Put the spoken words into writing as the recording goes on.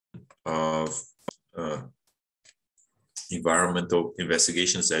of environmental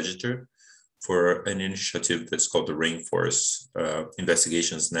investigations editor for an initiative that's called the Rainforest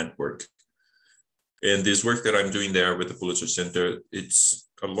Investigations Network. And this work that I'm doing there with the Pulitzer Center, it's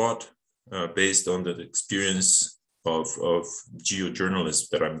a lot based on the experience of geojournalism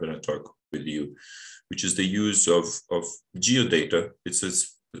that I'm going to talk with you, which is the use of geodata.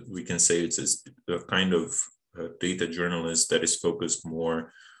 We can say it's a kind of data journalist that is focused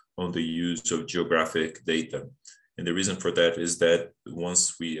more on the use of geographic data. And the reason for that is that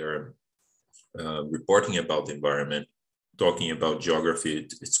once we are reporting about the environment, talking about geography,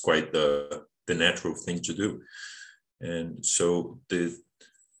 it's quite the natural thing to do. And so the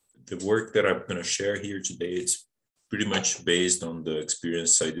work that I'm going to share here today, it's pretty much based on the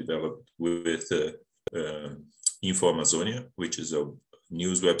experience I developed with Info Amazonia, which is a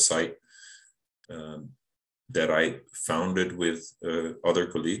news website that I founded with other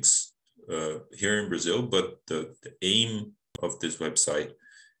colleagues here in Brazil. But the aim of this website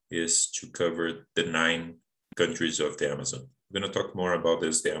is to cover the 9 countries of the Amazon. I'm going to talk more about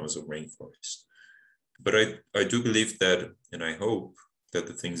this, the Amazon rainforest. But I do believe that, and I hope that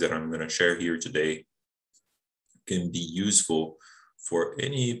the things that I'm going to share here today can be useful for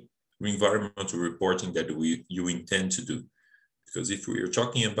any environmental reporting that you intend to do. Because if we are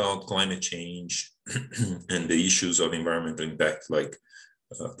talking about climate change and the issues of environmental impact, like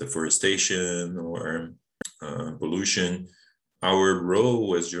deforestation or pollution, our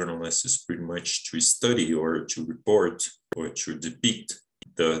role as journalists is pretty much to study or to report or to depict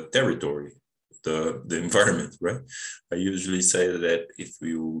the territory, the environment, right? I usually say that if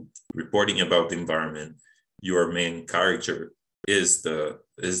you're reporting about the environment, your main character is the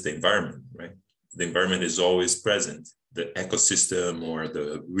environment, right? The environment is always present. The ecosystem or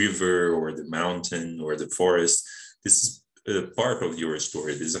the river or the mountain or the forest, this is a part of your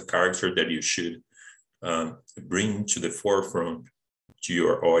story. This is a character that you should bring to the forefront to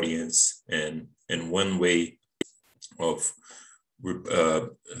your audience. And one way of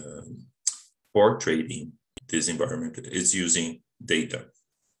portraying this environment is using data.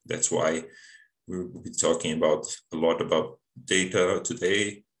 That's why we'll be talking a lot about data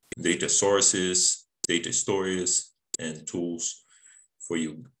today, data sources, data stories, and tools for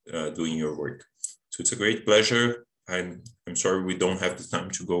you doing your work. So it's a great pleasure. I'm sorry we don't have the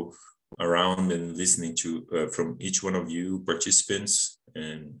time to go around and listening to from each one of you participants,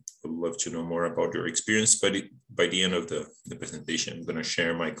 and I would love to know more about your experience. But by the end of the presentation, I'm going to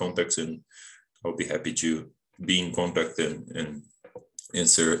share my contacts, and I'll be happy to be in contact and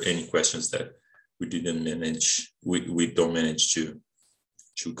answer any questions that we didn't manage, we don't manage to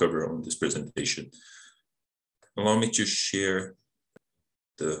cover on this presentation. Allow me to share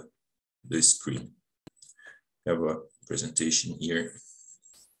the screen. I have a presentation here.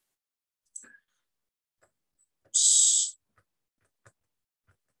 Let's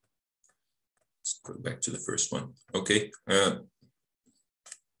go back to the first one. Okay. Let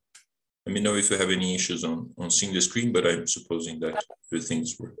me know if you have any issues on seeing the screen, but I'm supposing that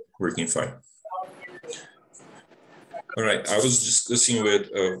everything's working fine. All right, I was discussing with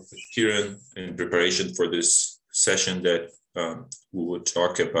Kieran in preparation for this session that we would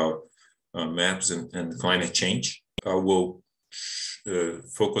talk about maps and climate change. I will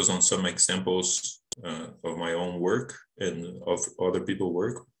focus on some examples of my own work and of other people's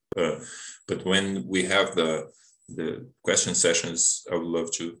work. But when we have the question sessions, I would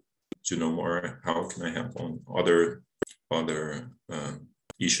love to know more. How can I help on other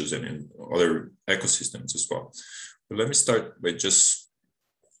issues and in other ecosystems as well? But let me start by just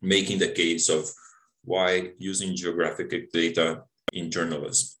making the case of why using geographic data in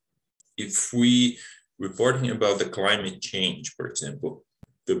journalism. If we reporting about the climate change, for example,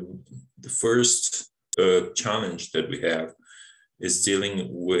 the first challenge that we have is dealing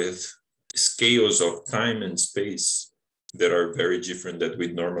with scales of time and space that are very different that we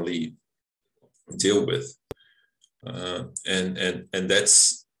normally deal with. And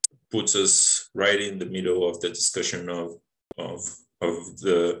that's puts us right in the middle of the discussion of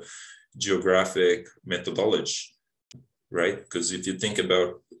the geographic methodology, right? Because if you think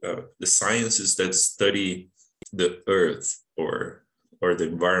about the sciences that study the earth or the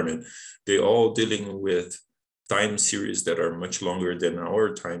environment, they all dealing with time series that are much longer than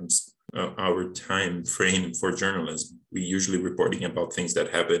our time frame for journalism. We usually reporting about things that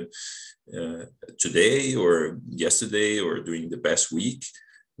happen today or yesterday or during the past week,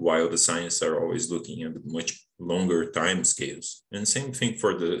 while the scientists are always looking at much longer time scales. And same thing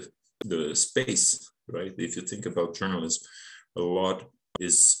for the space, right? If you think about journalism, a lot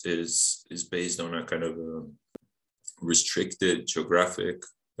is based on a kind of a restricted geographic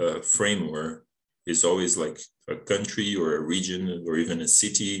framework is always like a country or a region or even a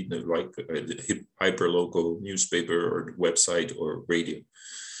city, like a hyperlocal newspaper or website or radio.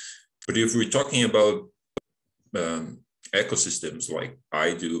 But if we're talking about ecosystems like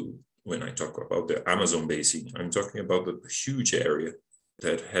I do when I talk about the Amazon basin, I'm talking about a huge area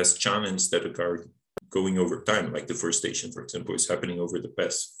that has challenges that are going over time, like deforestation, for example, is happening over the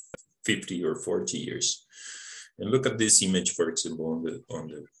past 50 or 40 years. And look at this image, for example, on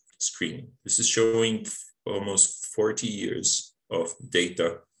the screen. This is showing almost 40 years of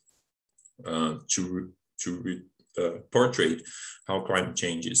data to portray how climate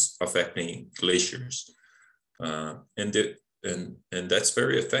change is affecting glaciers. And that's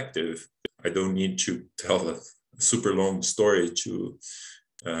very effective. I don't need to tell a super long story to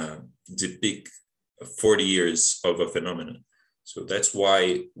depict 40 years of a phenomenon. So that's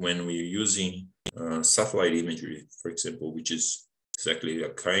why when we're using satellite imagery, for example, which is exactly a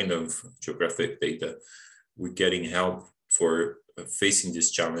kind of geographic data, we're getting help for facing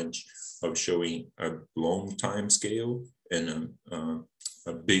this challenge of showing a long time scale and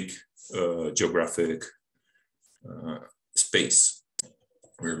a big geographic space.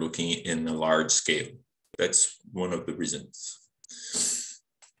 We're looking in a large scale. That's one of the reasons.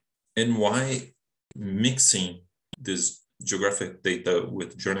 And why mixing this geographic data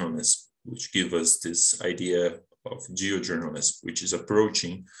with journalism, which give us this idea of geojournalism, which is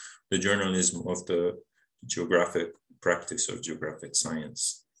approaching the journalism of the geographic practice of geographic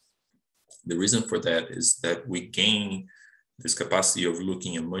science. The reason for that is that we gain this capacity of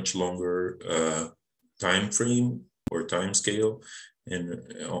looking at much longer time frame or time scale and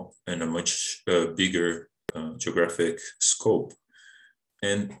a much bigger geographic scope.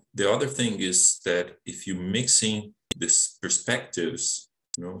 And the other thing is that if you're mixing these perspectives,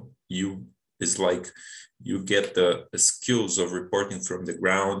 it's like you get the skills of reporting from the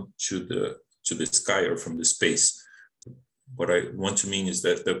ground to the sky or from the space. What I want to mean is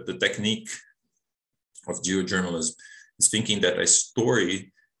that the technique of geojournalism is thinking that a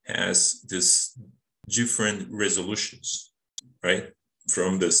story has this different resolutions, right?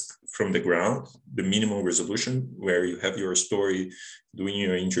 From the ground, the minimal resolution where you have your story, doing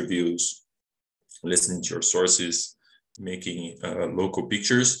your interviews, listening to your sources, making local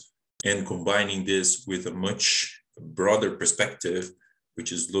pictures, and combining this with a much broader perspective,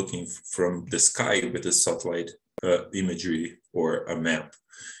 which is looking from the sky with a satellite imagery or a map.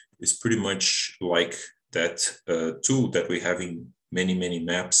 It's pretty much like that tool that we have in many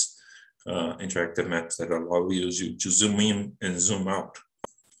maps, interactive maps that allow you to zoom in and zoom out,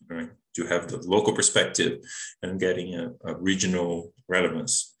 right? To have the local perspective and getting a regional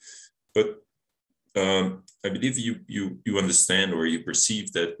relevance. But I believe you understand or you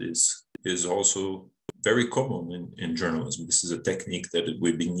perceive that this is also very common in journalism. This is a technique that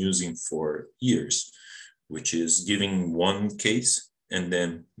we've been using for years, which is giving one case and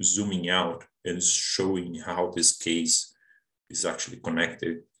then zooming out and showing how this case is actually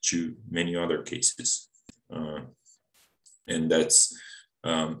connected to many other cases. And that's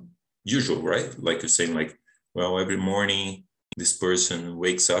usual, right? Like you're saying, like, well, every morning this person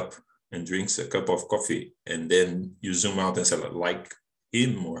wakes up and drinks a cup of coffee, and then you zoom out and say, like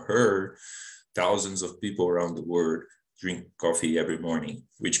him or her, thousands of people around the world drink coffee every morning,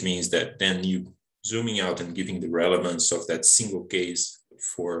 which means that then you zooming out and giving the relevance of that single case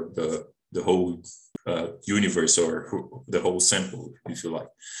for the whole universe or the whole sample, if you like.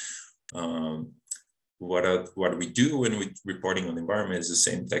 What we do when we're reporting on the environment is the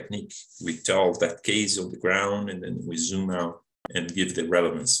same technique. We tell that case on the ground and then we zoom out and give the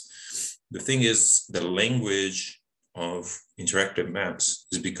relevance. The thing is, the language of interactive maps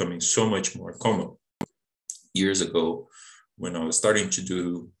is becoming so much more common. Years ago, when I was starting to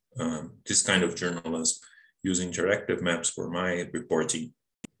do this kind of journalism, using interactive maps for my reporting,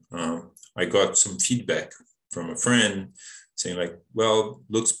 I got some feedback from a friend saying like, well,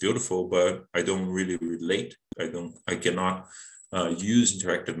 looks beautiful, but I don't really relate. I cannot use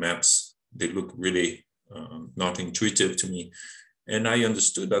interactive maps. They look really not intuitive to me. And I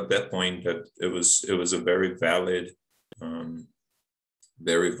understood at that point that it was a very valid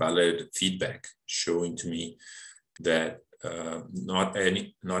feedback, showing to me that not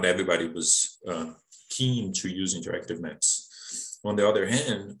everybody was keen to use interactive maps. On the other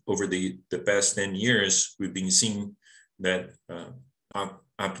hand, over the past 10 years, we've been seeing that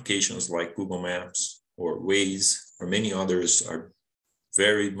applications like Google Maps or Waze or many others are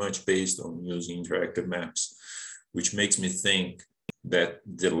very much based on using interactive maps, which makes me think that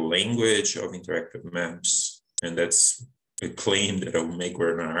the language of interactive maps, and that's a claim that I will make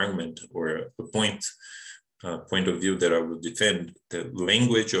or an argument or a point, point of view that I would defend, the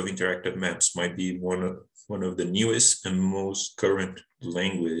language of interactive maps might be one of the newest and most current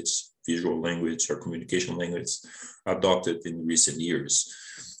language, visual language or communication language adopted in recent years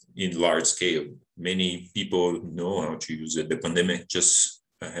in large scale. Many people know how to use it. The pandemic just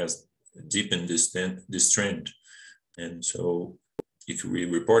has deepened this trend. And so if we're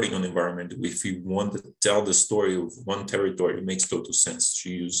reporting on the environment, if we want to tell the story of one territory, it makes total sense to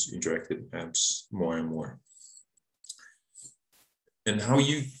use interactive maps more and more. And how do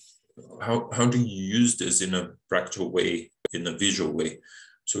you use this in a practical way, in a visual way?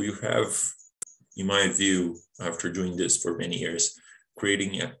 So you have, in my view, after doing this for many years,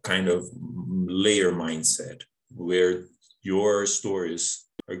 creating a kind of layer mindset where your stories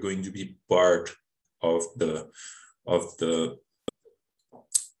are going to be part of the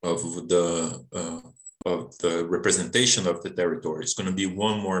representation of the territory. It's going to be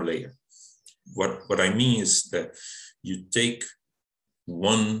one more layer. What I mean is that you take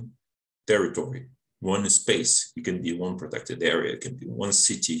one territory, one space. It can be one protected area. It can be one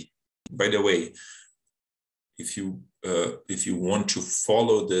city. By the way, if you want to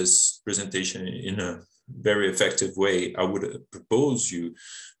follow this presentation in a very effective way, I would propose you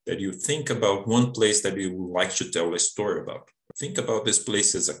that you think about one place that you would like to tell a story about. Think about this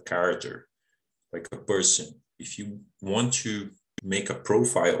place as a character, like a person. If you want to make a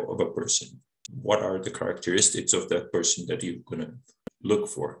profile of a person, what are the characteristics of that person that you're going to look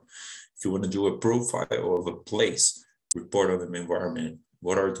for? If you want to do a profile of a place, report on the environment,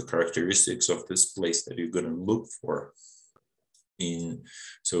 what are the characteristics of this place that you're going to look for?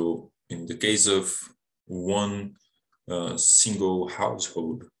 So in the case of one single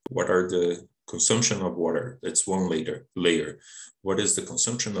household, what are the consumption of water? That's one layer. What is the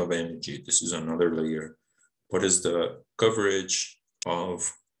consumption of energy? This is another layer. What is the coverage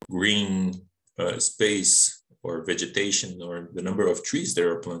of green space or vegetation, or the number of trees that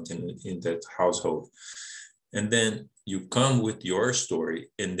are planted in that household? And then you come with your story,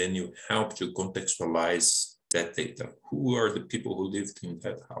 and then you help to contextualize that data. Who are the people who lived in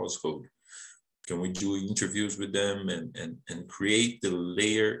that household? Can we do interviews with them and create the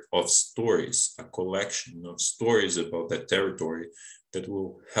layer of stories, a collection of stories about that territory that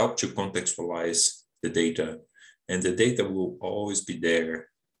will help to contextualize the data. And the data will always be there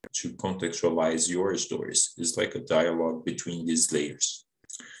to contextualize your stories. It's like a dialogue between these layers.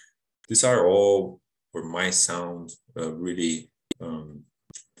 These are all, or might sound really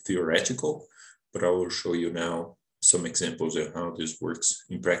theoretical, but I will show you now some examples of how this works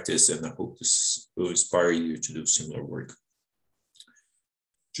in practice, and I hope this will inspire you to do similar work.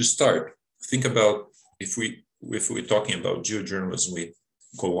 To start, think about if we're talking about geojournalism, we're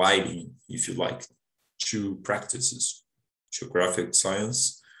colliding, if you like, two practices, geographic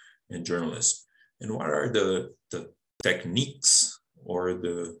science and journalism. And what are the techniques or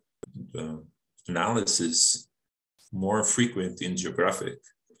the analysis more frequent in geographic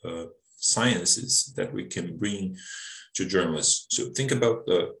sciences that we can bring to journalists? So think about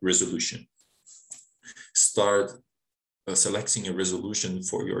the resolution. Start selecting a resolution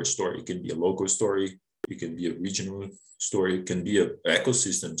for your story. It can be a local story, it can be a regional story, it can be an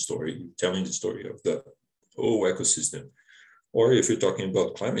ecosystem story, telling the story of the whole ecosystem. Or if you're talking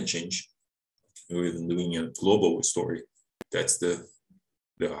about climate change, we're even doing a global story. That's the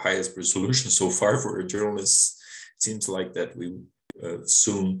highest resolution so far for a journalist. It seems like that we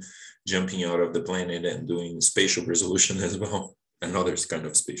soon jumping out of the planet and doing spatial resolution as well, another kind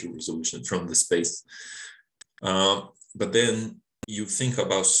of spatial resolution from the space. But then you think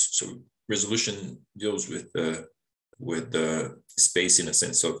about, so resolution deals with the space in a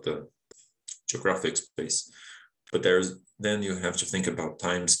sense of the geographic space, but then you have to think about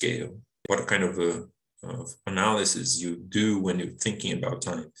time scale. What kind of analysis you do when you're thinking about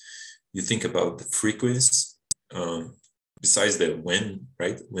time? You think about the frequency, besides the when,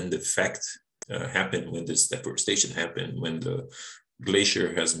 right? When the fact happened, when this deforestation happened, when the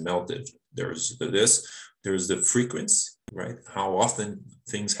glacier has melted. There's the frequency, right? How often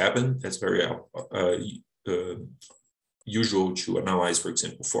things happen. That's very usual to analyze, for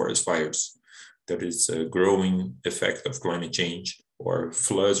example, forest fires. That is a growing effect of climate change, or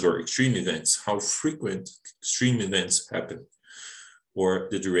floods or extreme events. How frequent extreme events happen, or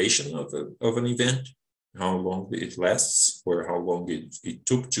the duration of an event, how long it lasts, or how long it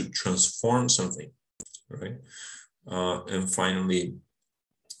took to transform something, right? And finally,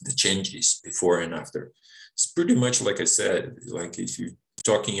 the changes before and after. It's pretty much like I said, like if you're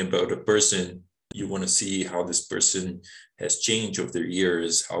talking about a person, you want to see how this person has changed over the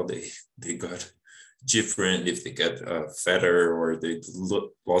years, how they got different, if they get fatter or they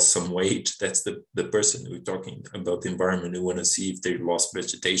lost some weight. That's the person we're talking about. The environment, we want to see if they lost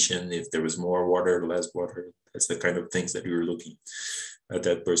vegetation, if there was more water, less water. That's the kind of things that we're looking at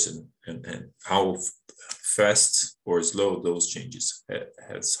that person, and how fast or slow those changes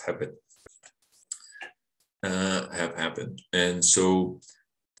have happened. And so,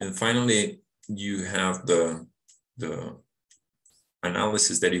 and finally, you have the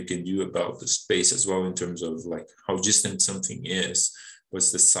analysis that you can do about the space as well, in terms of like how distant something is,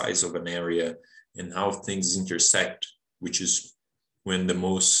 what's the size of an area, and how things intersect, which is when the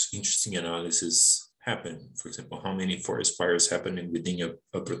most interesting analysis happen. For example, how many forest fires happening within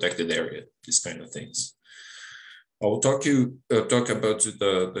a protected area, these kind of things. I'll talk about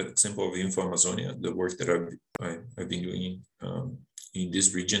the example of Info Amazonia, the work that I've been doing in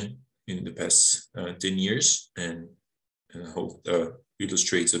this region in the past 10 years, and I hope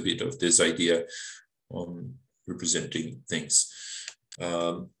illustrates a bit of this idea on representing things.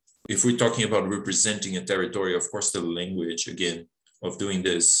 If we're talking about representing a territory, of course, the language, again, of doing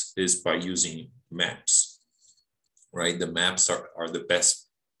this is by using maps, right? The maps are the best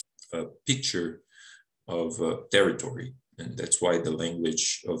picture of territory. And that's why the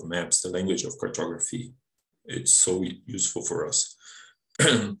language of maps, the language of cartography, it's so useful for us.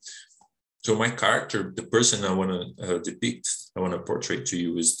 So my character, the person I want to depict, I want to portray to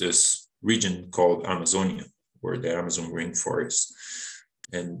you, is this region called Amazonia, or the Amazon rainforest.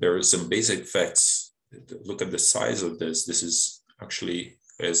 And there are some basic facts. Look at the size of this. This is actually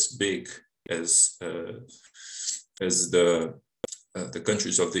as big as the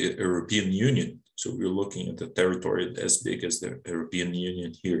countries of the European Union. So we're looking at the territory as big as the European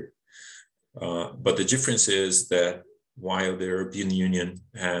Union here. But the difference is that while the European Union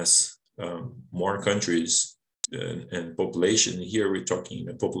has more countries and population, here we're talking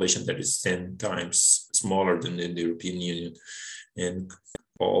a population that is 10 times smaller than in the European Union, and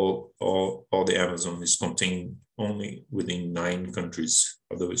all the Amazon is contained only within 9 countries.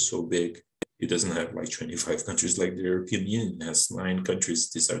 Although it's so big, it doesn't have like 25 countries like the European Union. It has 9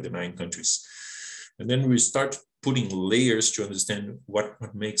 countries. These are the 9 countries. And then we start putting layers to understand what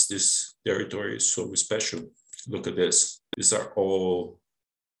makes this territory so special. Look at this. These are all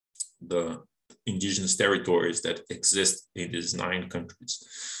the indigenous territories that exist in these 9 countries.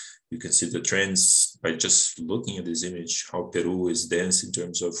 You can see the trends by just looking at this image, how Peru is dense in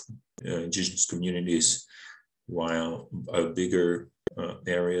terms of indigenous communities, while bigger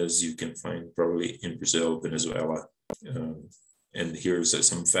areas you can find probably in Brazil, Venezuela. And here's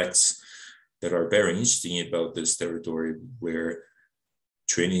some facts that are very interesting about this territory, where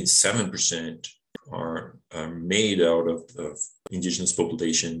 27% are made out of indigenous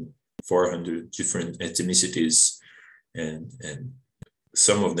population, 400 different ethnicities, and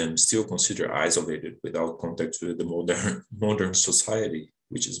some of them still consider isolated without contact with the modern society,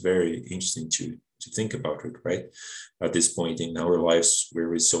 which is very interesting to think about it, right? At this point in our lives, where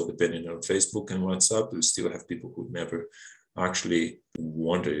we're so dependent on Facebook and WhatsApp, we still have people who never actually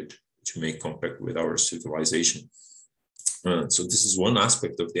wanted to make contact with our civilization. So this is one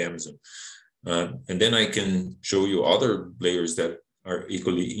aspect of the Amazon. And then I can show you other layers that are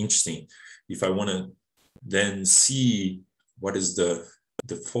equally interesting. If I want to then see what is the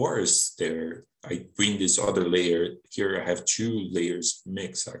forest there, I bring this other layer. Here I have 2 layers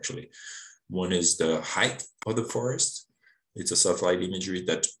mixed, actually. One is the height of the forest. It's a satellite imagery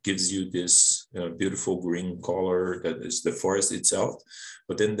that gives you this beautiful green color that is the forest itself.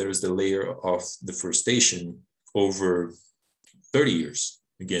 But then there's the layer of deforestation over 30 years.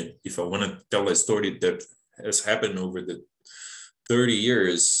 Again, if I want to tell a story that has happened over the 30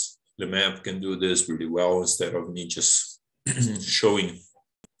 years, the map can do this really well, instead of me just showing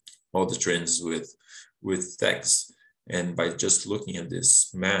all the trends with text. And by just looking at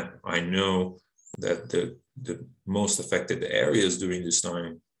this map, I know that the most affected areas during this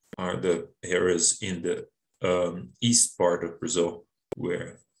time are the areas in the east part of Brazil,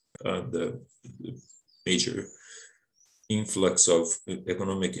 where the major influx of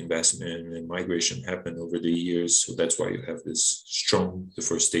economic investment and migration happened over the years. So that's why you have this strong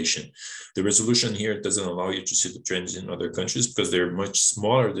deforestation. The resolution here doesn't allow you to see the trends in other countries because they're much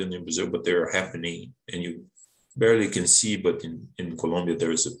smaller than in Brazil, but they're happening and you barely can see. But in Colombia,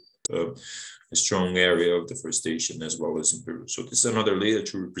 there is a strong area of deforestation as well as in Peru. So this is another layer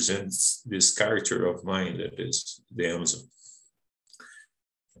to represent this character of mine that is the Amazon.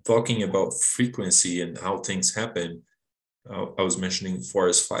 Talking about frequency and how things happen, I was mentioning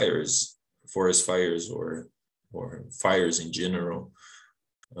forest fires or fires in general.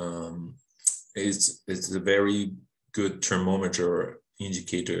 It's a very good thermometer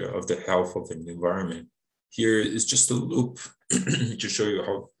indicator of the health of an environment. Here is just a loop to show you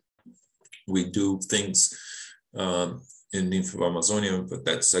how we do things in the Amazonia, but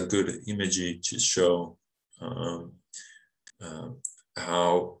that's a good imagery to show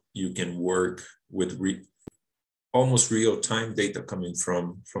how you can work with almost real-time data coming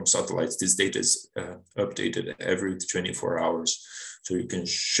from satellites. This data is updated every 24 hours. So you can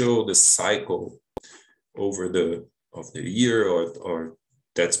show the cycle over the year or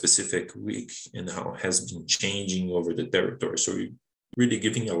that specific week and how it has been changing over the territory. So you're really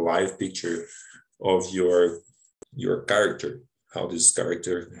giving a live picture of your character, how this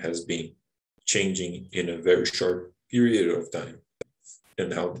character has been changing in a very short period of time,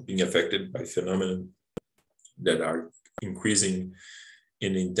 and how being affected by phenomena that are increasing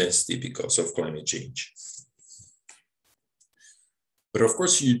in intensity because of climate change. But of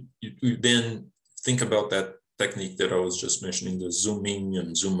course, you then think about that technique that I was just mentioning, the zoom in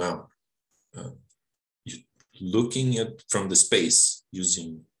and zoom out. Looking at from the space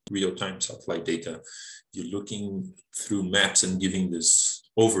using real-time satellite data, you're looking through maps and giving this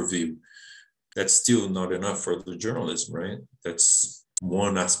overview. That's still not enough for the journalism, right? That's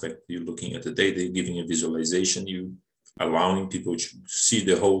one aspect. You're looking at the data, giving a visualization, you allowing people to see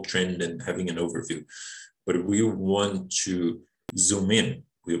the whole trend and having an overview. But we want to zoom in.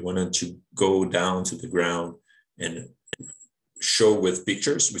 We wanted to go down to the ground and show with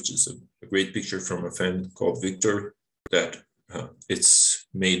pictures, which is a great picture from a friend called Victor, that it's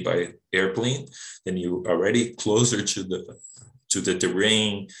made by airplane. Then you already closer to the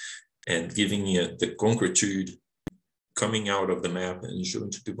terrain and giving it the concretude coming out of the map and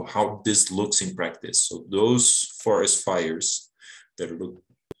showing to people how this looks in practice. So those forest fires that look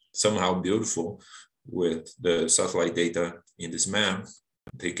somehow beautiful with the satellite data in this map,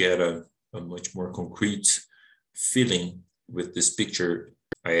 they get a much more concrete feeling with this picture,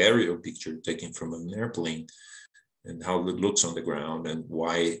 an aerial picture taken from an airplane, and how it looks on the ground, and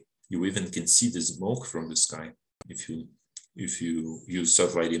why you even can see the smoke from the sky if you use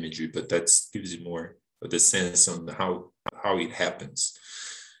satellite imagery. But that gives you more of the sense on how it happens.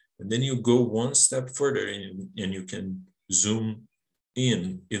 And then you go one step further and you can zoom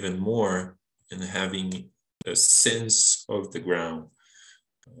in even more and having a sense of the ground.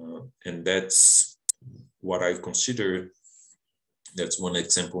 And that's what I consider, that's one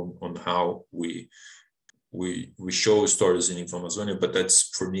example on how we show stories in Amazonia, but that's,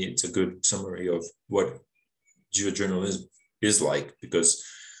 for me, it's a good summary of what geojournalism is like, because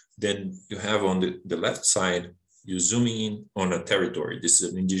then you have on the left side, you're zooming in on a territory. This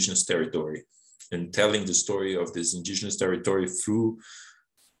is an indigenous territory, and telling the story of this indigenous territory through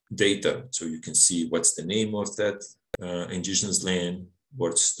data. So you can see what's the name of that indigenous land,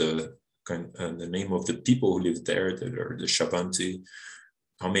 what's the name of the people who live there, that are the Shabanti,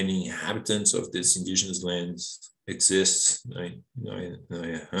 how many inhabitants of this indigenous lands exist,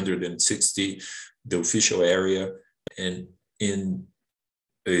 960, the official area, and in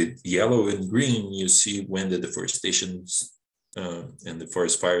yellow and green, you see when the deforestation and the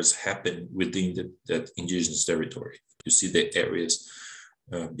forest fires happen within that indigenous territory. You see the areas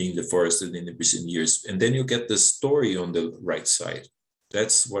being deforested in the recent years. And then you get the story on the right side.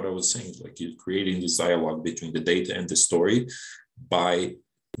 That's what I was saying, like you're creating this dialogue between the data and the story by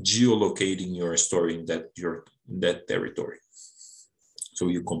geolocating your story in that territory. So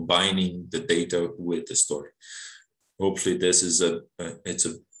you're combining the data with the story. Hopefully this is it's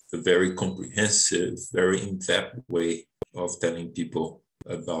a very comprehensive, very in-depth way of telling people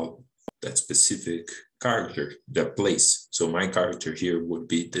about that specific character, that place. So my character here would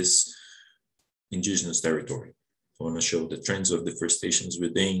be this indigenous territory. I want to show the trends of deforestations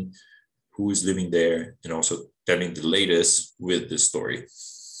within, who is living there, and also telling the latest with the story.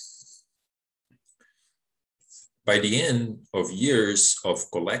 By the end of years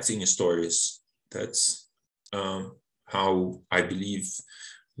of collecting stories, that's how I believe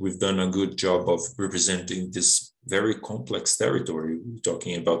we've done a good job of representing this very complex territory. We're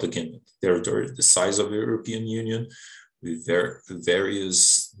talking about, again, territory the size of the European Union, with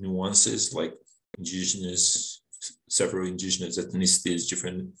various nuances like several indigenous ethnicities,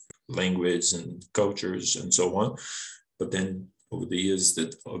 different languages and cultures and so on. But then over the years,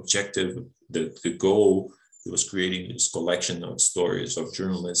 the objective, the goal was creating this collection of stories of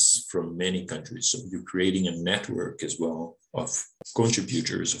journalists from many countries. So you're creating a network as well of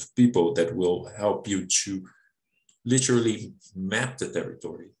contributors, of people that will help you to literally map the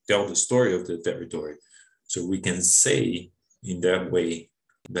territory, tell the story of the territory. So we can say in that way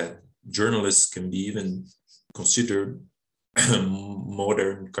that journalists can be even considered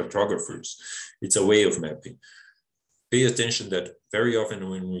modern cartographers. It's a way of mapping. pay attention that very often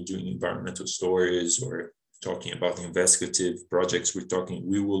when we're doing environmental stories or talking about investigative projects,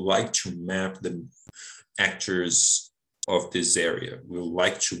 we would like to map the actors of this area. We would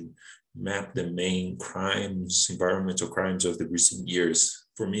like to map the main crimes, environmental crimes of the recent years.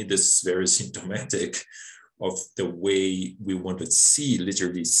 For me, this is very symptomatic of the way we want to see,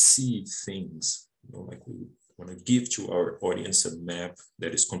 literally see things. You know, like we want to give to our audience a map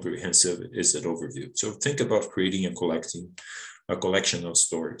that is comprehensive, is an overview. So think about creating and collecting a collection of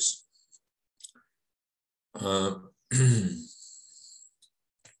stories.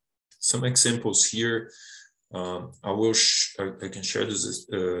 Some examples here. I can share this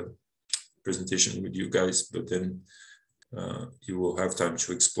presentation with you guys, but then you will have time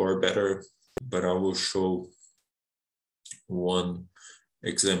to explore better. But I will show one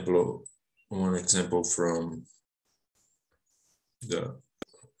example from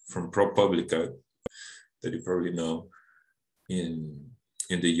ProPublica that you probably know in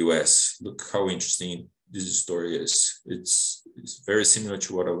the US. Look how interesting this story is. It's very similar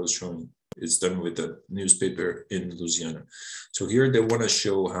to what I was showing. It's done with a newspaper in Louisiana. So here they want to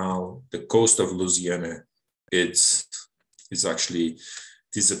show how the coast of Louisiana it's actually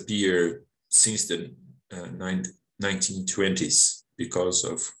disappeared since the 1920s because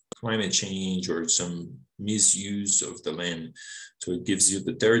of climate change or some misuse of the land. So it gives you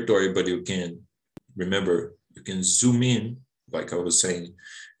the territory, but you can remember, you can zoom in, like I was saying,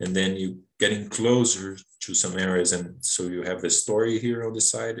 and then you getting closer to some areas. And so you have the story here on the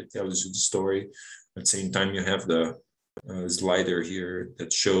side, it tells you the story. At the same time, you have the slider here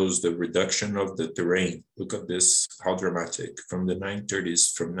that shows the reduction of the terrain. Look at this, how dramatic. From the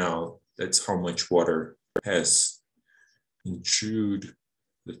 1930s from now, that's how much water has intrude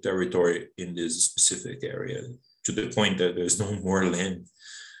the territory in this specific area, to the point that there's no more land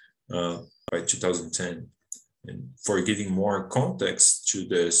by 2010. And for giving more context to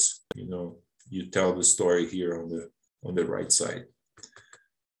this, you know, you tell the story here on the right side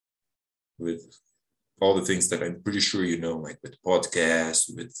with all the things that I'm pretty sure you know, like with podcasts,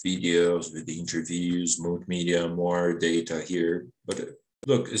 with videos, with the interviews, multimedia, more data here. But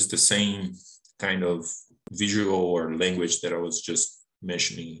look, it's the same kind of visual or language that I was just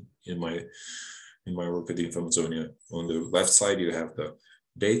mentioning in my work at the Amazonia. On the left side, you have the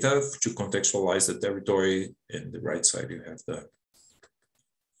data to contextualize the territory, and the right side you have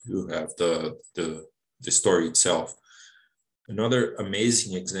the story itself. Another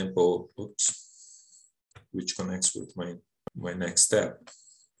amazing example, which connects with my next step,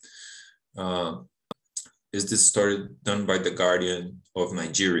 is this story done by the Guardian of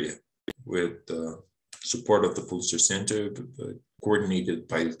Nigeria with the support of the Pulitzer Center, coordinated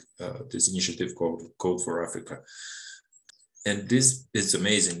by this initiative called Code for Africa. And this is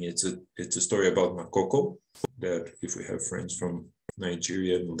amazing. It's a story about Makoko, that if we have friends from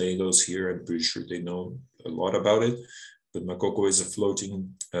Nigeria and Lagos here, I'm pretty sure they know a lot about it. But Makoko is a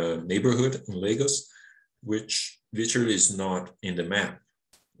floating neighborhood in Lagos, which literally is not in the map.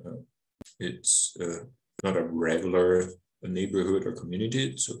 It's not a regular neighborhood or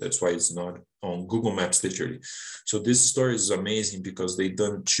community, so that's why it's not on Google Maps literally. So this story is amazing because they've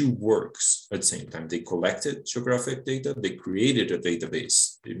done two works at the same time. They collected geographic data, they created a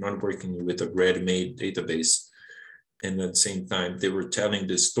database. They're not working with a ready-made database. And at the same time, they were telling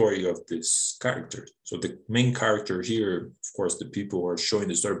the story of this character. So the main character here, of course, the people are showing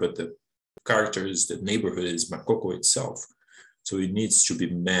the story, but the character is the neighborhood, is Makoko itself. So it needs to be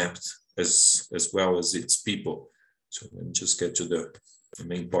mapped as well as its people. So let me just get to the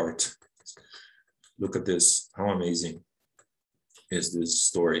main part. Look at this, how amazing is this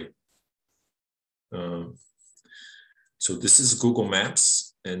story. So this is Google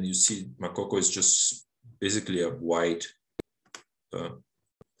Maps, and you see Makoko is just basically a white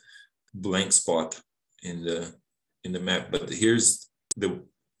blank spot in the map. But here's the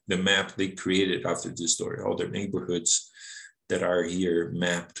map they created after this story, all the neighborhoods that are here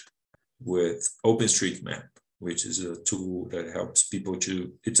mapped with OpenStreetMap, which is a tool that helps people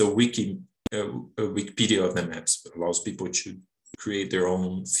to, it's a Wikipedia of the maps, allows people to create their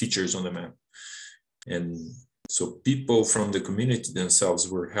own features on the map. And so people from the community themselves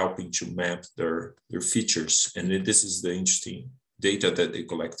were helping to map their features. And this is the interesting data that they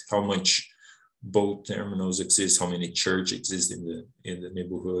collect, how much boat terminals exist, how many churches exist in the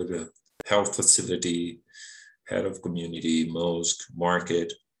neighborhood, health facility, head of community, mosque,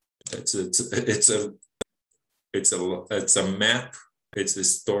 market. It's a map, it's a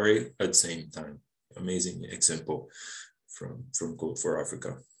story at the same time. Amazing example from Code for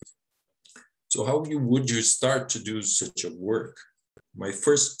Africa. So how would you start to do such a work? My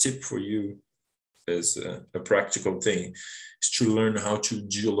first tip for you as a practical thing is to learn how to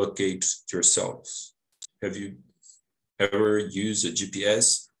geolocate yourselves. Have you ever used a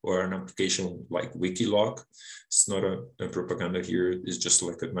GPS or an application like Wikiloc? It's not a propaganda here. It's just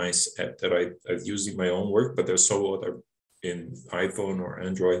like a nice app that I've used in my own work, but there's so other in iPhone or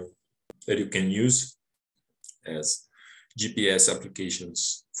Android that you can use as GPS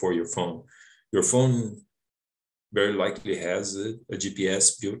applications for your phone. Your phone very likely has a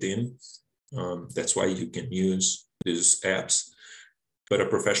GPS built in. That's why you can use these apps. But a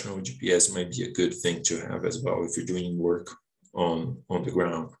professional GPS might be a good thing to have as well if you're doing work on the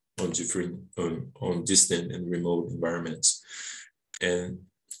ground, on different, on distant and remote environments. And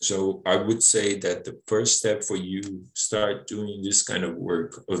so I would say that the first step for you start doing this kind of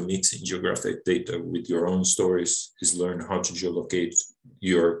work of mixing geographic data with your own stories is learn how to geolocate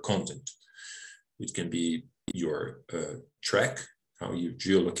your content. It can be your track, how you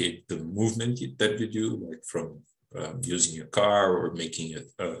geolocate the movement that you do, like from using a car or making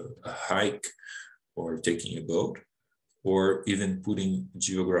a hike or taking a boat, or even putting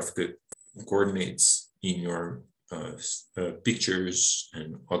geographic coordinates in your pictures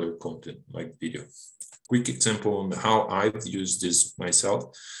and other content like video. Quick example on how I've used this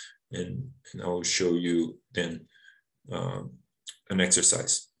myself, and I'll show you then an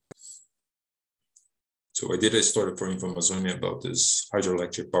exercise. So I did a story for InfoAmazonia about this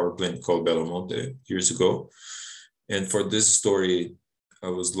hydroelectric power plant called Belo Monte years ago. And for this story, I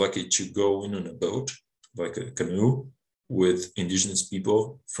was lucky to go in on a boat, like a canoe, with indigenous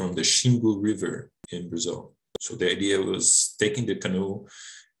people from the Xingu River in Brazil. So the idea was taking the canoe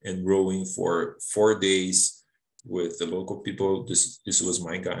and rowing for 4 days with the local people. This was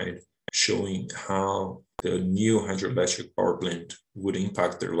my guide, showing how the new hydroelectric power plant would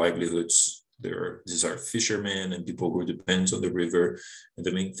impact their livelihoods. These are fishermen and people who depend on the river. And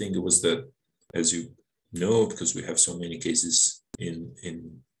the main thing was that, as you know, because we have so many cases in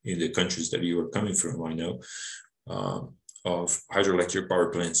the countries that you are coming from, I know, of hydroelectric power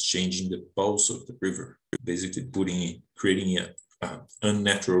plants changing the pulse of the river, basically creating an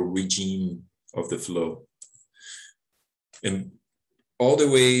unnatural regime of the flow. And all the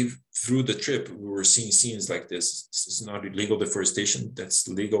way through the trip, we were seeing scenes like this. This is not illegal deforestation. That's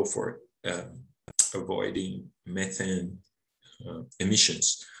legal for avoiding methane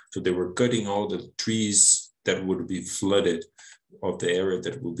emissions. So they were cutting all the trees that would be flooded, of the area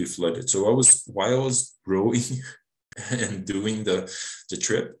that would be flooded. So while I was rowing and doing the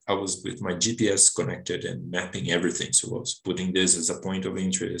trip, I was with my GPS connected and mapping everything. So I was putting this as a point of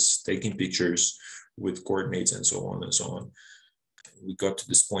interest, taking pictures with coordinates and so on and so on. We got to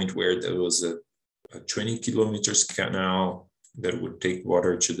this point where there was a 20 kilometers canal that would take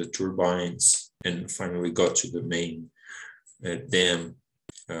water to the turbines, and finally got to the main dam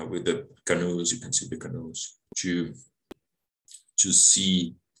with the canoes. You can see the canoes to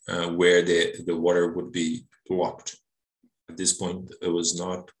see where the water would be locked. At this point, it was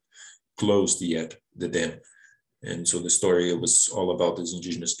not closed yet, the dam. And so the story was all about these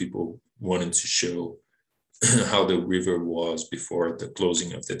indigenous people wanting to show how the river was before the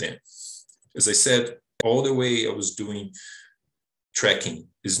closing of the dam. As I said, all the way I was doing tracking.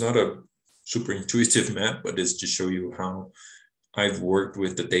 It's not a super intuitive map, but it's to show you how I've worked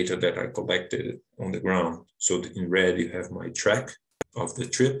with the data that I collected on the ground. So in red, you have my track of the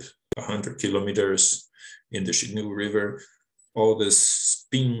trip, 100 kilometers in the Xingu River. All the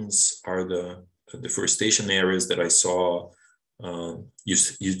spins are the deforestation areas that I saw. You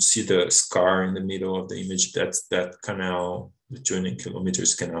see the scar in the middle of the image. That's that canal, the 20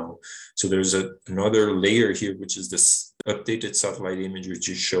 kilometers canal. So there's another layer here, which is this updated satellite imagery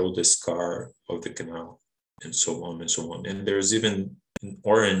to show the scar of the canal, and so on and so on. And there's even an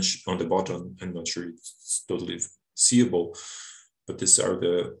orange on the bottom. I'm not sure it's totally seeable, but these are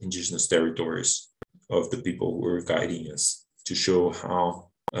the indigenous territories of the people who are guiding us to show how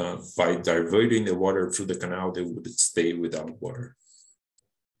by diverting the water through the canal, they would stay without water.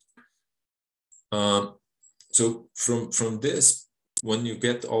 So from this, when you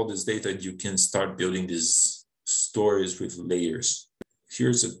get all this data, you can start building these stories with layers.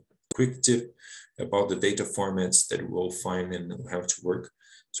 Here's a quick tip about the data formats that we'll find and how to work.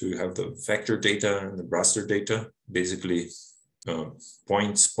 So you have the vector data and the raster data, basically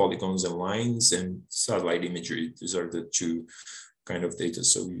points, polygons, and lines, and satellite imagery. These are the two kind of data.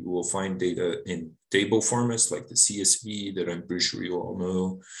 So you will find data in table formats like the CSV that I'm pretty sure you all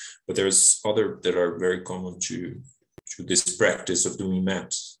know, but there's other that are very common to this practice of doing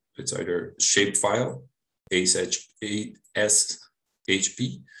maps. It's either shapefile, ASHP,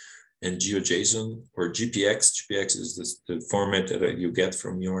 and GeoJSON, or GPX. GPX is the format that you get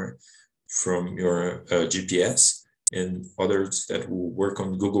from your from your GPS, and others that will work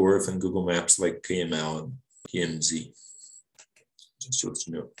on Google Earth and Google Maps like KML and PMZ. Just so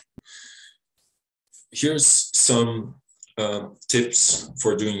you know. Here's some tips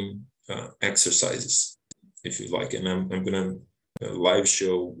for doing exercises, if you like. And I'm going to live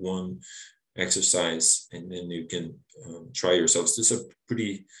show one exercise, and then you can try yourselves. This is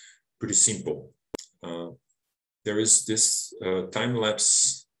pretty simple. There is this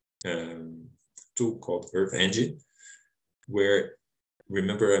time-lapse tool called Earth Engine, where,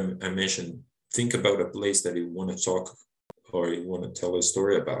 remember I mentioned, think about a place that you want to talk or you want to tell a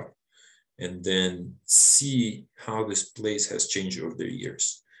story about, and then see how this place has changed over the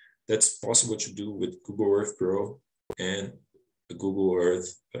years. That's possible to do with Google Earth Pro and the Google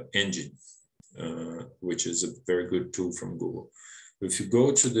Earth Engine, which is a very good tool from Google. If you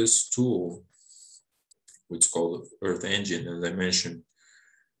go to this tool, which is called Earth Engine, as I mentioned,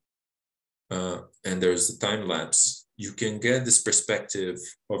 and there's the time lapse, you can get this perspective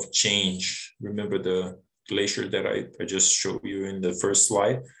of change. Remember the glacier that I just showed you in the first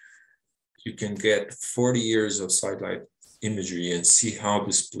slide? You can get 40 years of satellite imagery and see how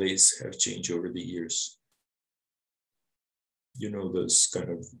this place has changed over the years. You know, this kind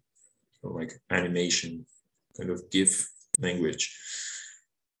of like animation, kind of GIF language.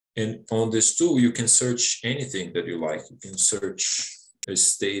 And on this tool, you can search anything that you like. You can search a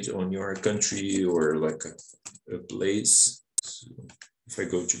state on your country or like a place. So if I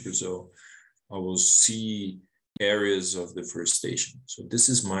go to Brazil, I will see areas of deforestation. So this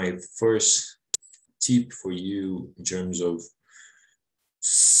is my first tip for you in terms of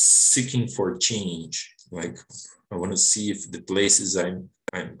seeking for change. Like, I want to see if the places I'm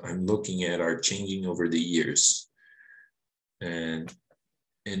looking at are changing over the years. And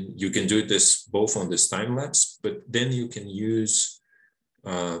you can do this both on this time lapse, but then you can use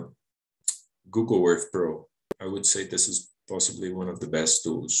Google Earth Pro. I would say this is possibly one of the best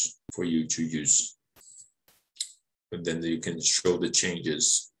tools for you to use. But then you can show the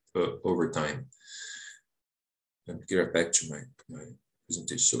changes over time. Let me get back to my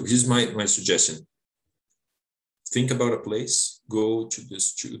presentation. So here's my suggestion. Think about a place, go to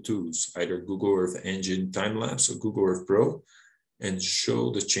these two tools, either Google Earth Engine Time-Lapse or Google Earth Pro, and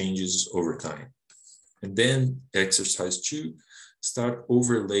show the changes over time. And then exercise 2, start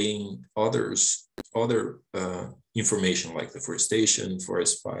overlaying other information like deforestation,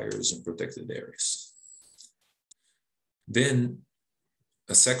 forest fires, and protected areas. Then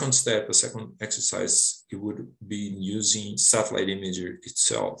a second step, a second exercise, it would be using satellite imagery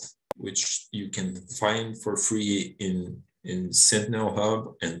itself, which you can find for free in Sentinel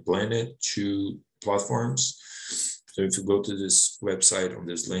Hub and Planet, 2 platforms. So if you go to this website on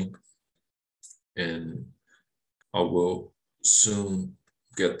this link, and I will soon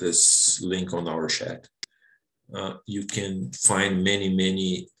get this link on our chat, you can find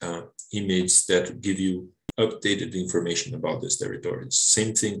many images that give you updated information about this territory.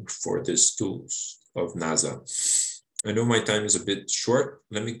 Same thing for these tools of NASA. I know my time is a bit short.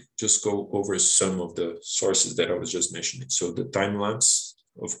 Let me just go over some of the sources that I was just mentioning. So the time lapse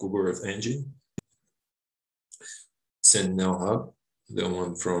of Google Earth Engine, Sentinel Hub, the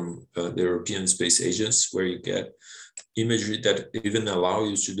one from the European Space Agency, where you get imagery that even allow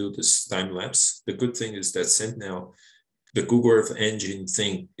you to do this time lapse. The good thing is that Sentinel, the Google Earth Engine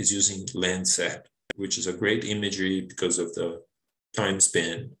thing, is using Landsat, which is a great imagery because of the time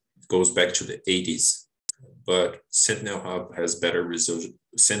span. It goes back to the 80s. But Sentinel Hub has better resolution.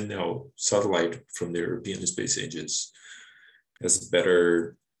 Sentinel satellite from the European Space Agency has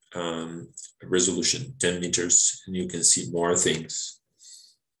better resolution, 10 meters, and you can see more things.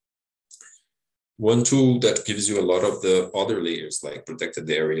 One tool that gives you a lot of the other layers, like protected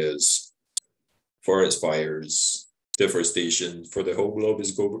areas, forest fires, deforestation for the whole globe,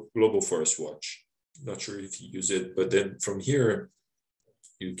 is Global Forest Watch. Not sure if you use it, but then from here,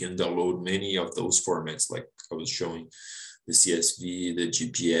 you can download many of those formats, like I was showing, the CSV, the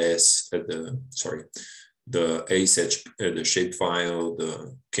GPS, the ASAT, the shapefile,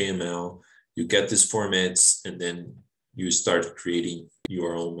 the KML. You get these formats, and then you start creating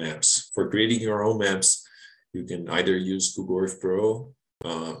your own maps. For creating your own maps, you can either use Google Earth Pro,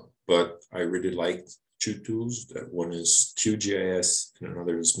 but I really like 2 tools. That one is QGIS and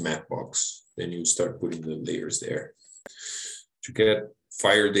another is Mapbox. Then you start putting the layers there. To get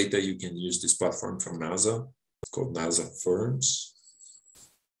fire data, you can use this platform from NASA. It's called NASA Ferns.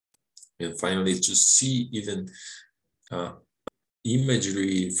 And finally, to see even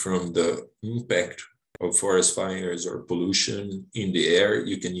imagery from the impact of forest fires or pollution in the air,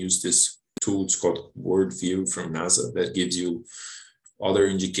 you can use this tool. It's called World View from NASA, that gives you other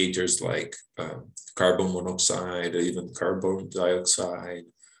indicators like carbon monoxide, even carbon dioxide,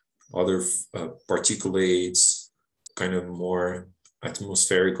 other particulates, kind of more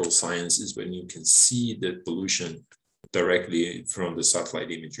atmospherical sciences when you can see the pollution directly from the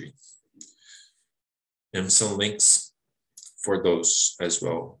satellite imagery. And some links for those as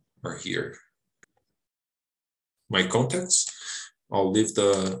well are here. My contacts, I'll leave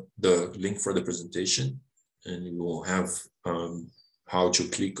the link for the presentation, and you will have how to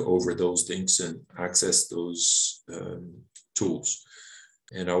click over those links and access those tools.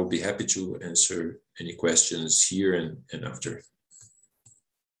 And I will be happy to answer any questions here and after.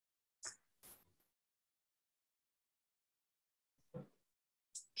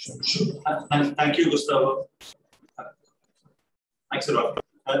 Thank you, Gustavo. Thanks a lot.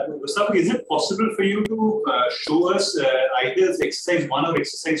 Gustavo, is it possible for you to show us either exercise 1 or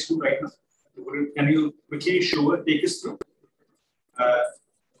exercise 2 right now? Can you quickly take us through?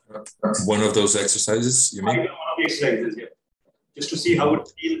 One of those exercises, you mean? One of the exercises, yeah. Just to see how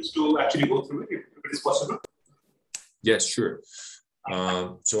it feels to actually go through it, if it is possible. Yes, sure.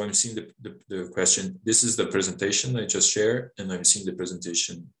 So I'm seeing the question. This is the presentation I just shared, and I'm seeing the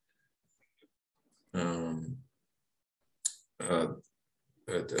presentation.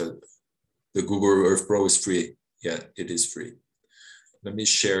 The Google Earth Pro is free. Yeah, it is free. Let me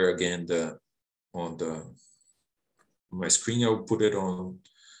share again on my screen. I'll put it on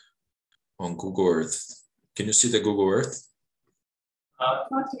Google Earth. Can you see the Google Earth?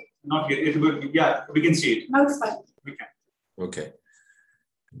 Not yet. It will, yeah, we can see it. No, it's fine. We can. Okay.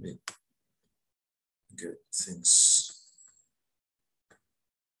 Let me get things.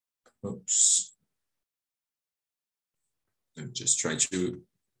 Oops. I'm just trying to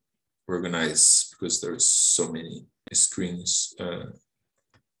organize because there's so many screens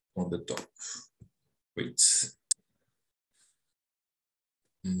on the top. Wait.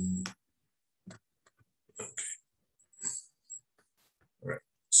 Okay. All right.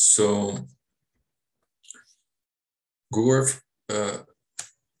 So Google Earth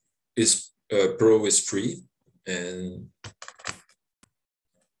Pro is free, and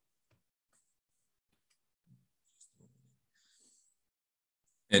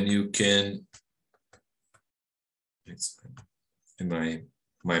you can. And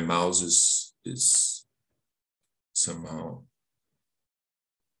my mouse is somehow.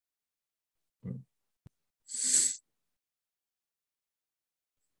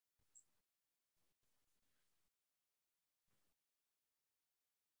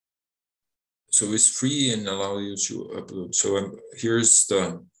 So it's free and allow you to upload. So here's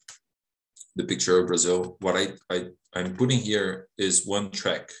the picture of Brazil. What I'm putting here is one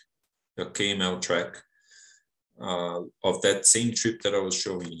track, a KML track of that same trip that I was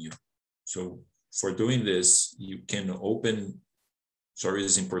showing you. So for doing this, you can open, sorry,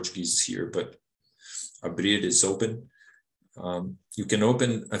 it's in Portuguese here, but abrir is open. You can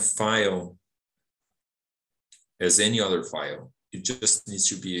open a file as any other file. It just needs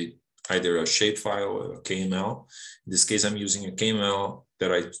to be either a shape file or a KML. In this case, I'm using a KML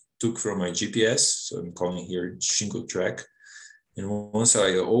that I took from my GPS. So I'm calling here Shingle track. And once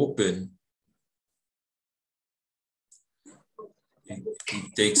I open,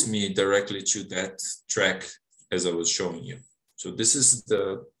 it takes me directly to that track as I was showing you. So this is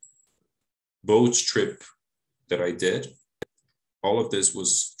the boat trip that I did. All of this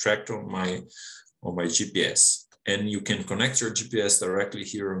was tracked on my GPS. And you can connect your GPS directly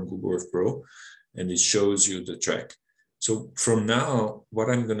here on Google Earth Pro, and it shows you the track. So from now,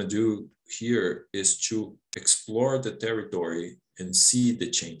 what I'm going to do here is to explore the territory and see the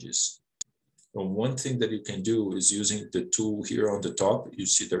changes. So one thing that you can do is using the tool here on the top. You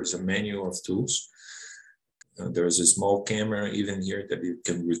see there's a menu of tools. There's a small camera even here that you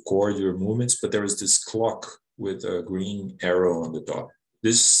can record your movements, but there is this clock with a green arrow on the top.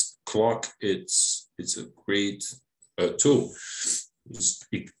 This clock, it's a great tool.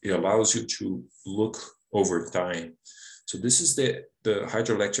 It allows you to look over time. So this is the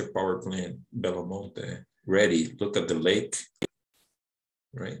hydroelectric power plant Belo Monte ready. Look at the lake,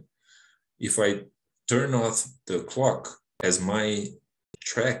 right? If I turn off the clock as my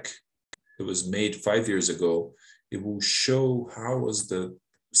track, it was made 5 years ago, it will show how was the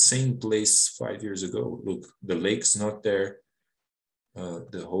same place 5 years ago. Look, the lake's not there.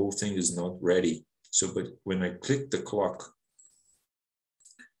 The whole thing is not ready. So, but when I click the clock,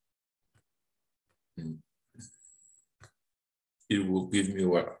 it will give me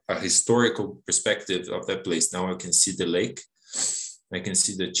a historical perspective of that place. Now I can see the lake. I can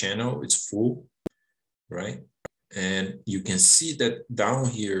see the channel, it's full, right? And you can see that down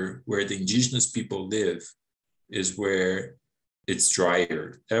here where the indigenous people live is where it's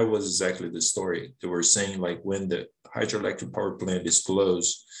drier. That was exactly the story. They were saying like when the hydroelectric power plant is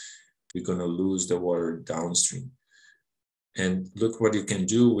closed, we're gonna lose the water downstream. And look what you can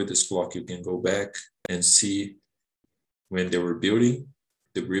do with this clock. You can go back and see when they were building,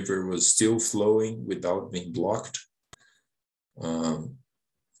 the river was still flowing without being blocked.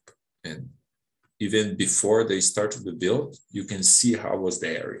 And even before they started to build, you can see how was the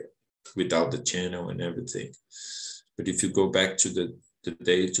area without the channel and everything. But if you go back to the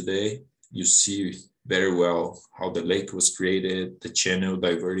day today, you see very well how the lake was created, the channel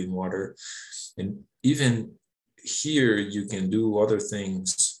diverting water. And even here, you can do other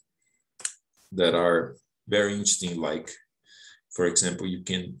things that are very interesting. Like, for example, you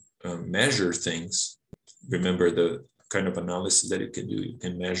can measure things. Remember the kind of analysis that you can do. You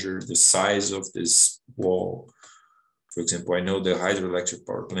can measure the size of this wall. For example, I know the hydroelectric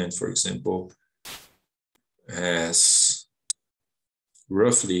power plant, for example, has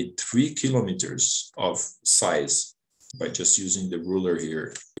roughly 3 kilometers of size by just using the ruler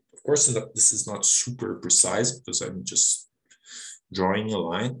here. Of course, this is not super precise because I'm just drawing a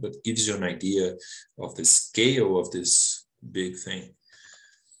line, but gives you an idea of the scale of this big thing.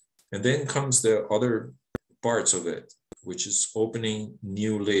 And then comes the other parts of it, which is opening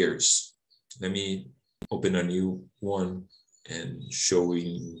new layers. Let me open a new one and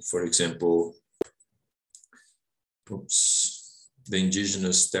showing, for example, the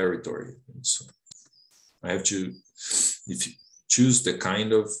indigenous territory. And so I have to, if you choose the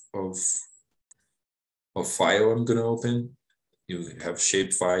kind of file I'm gonna open, you have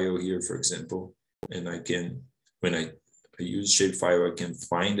shapefile here, for example, and I can, when I use shapefile, I can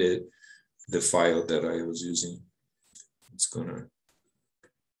find it, the file that I was using. It's gonna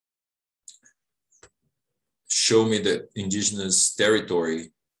show me the indigenous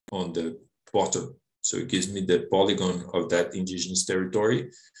territory on the bottom. So it gives me the polygon of that indigenous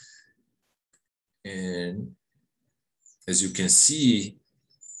territory. And as you can see,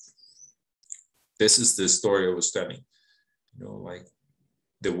 this is the story I was telling. You know, like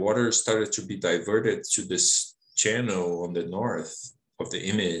the water started to be diverted to this channel on the north of the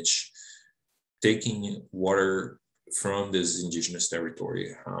image, taking water from this indigenous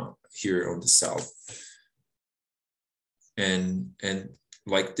territory here on the south. And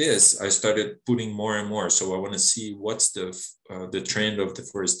like this, I started putting more and more. So I want to see what's the trend of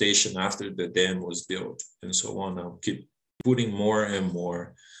deforestation after the dam was built and so on. I'll keep putting more and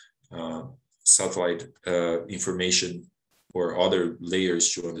more satellite information or other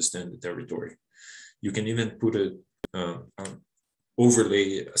layers to understand the territory. You can even put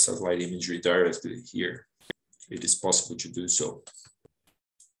overlay a satellite imagery directly here. It is possible to do so.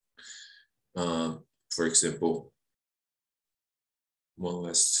 For example, one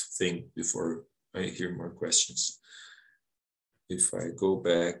last thing before I hear more questions. If I go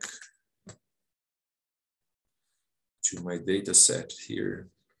back to my data set here,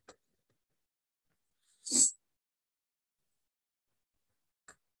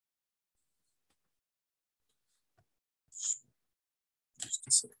 just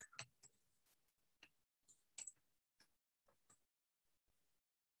a second.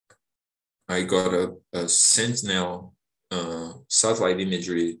 I got a Sentinel satellite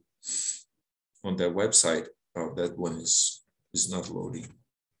imagery on their website. Oh, that one is not loading.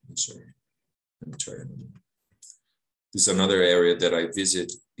 I'm sorry. Let me try another. This is another area that I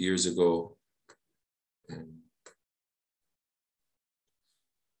visited years ago.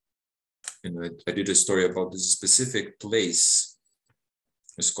 And I did a story about this specific place.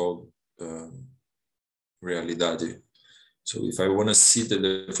 It's called Realidade. So if I want to see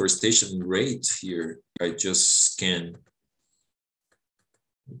the deforestation rate here, I just scan.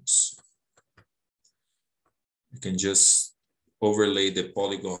 Oops. You can just overlay the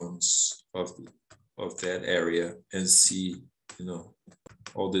polygons of that area and see, you know,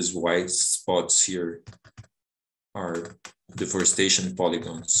 all these white spots here are deforestation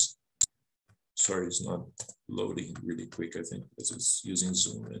polygons. Sorry, it's not loading really quick, I think, because it's using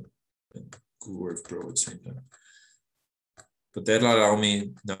Zoom and Google Earth Pro at the same time. But that allow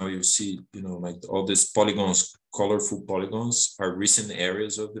me, now you see, you know, like all these polygons, colorful polygons are recent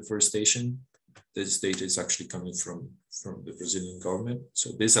areas of deforestation. This data is actually coming from the Brazilian government.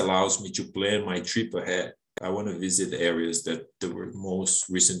 So this allows me to plan my trip ahead. I want to visit areas that there were most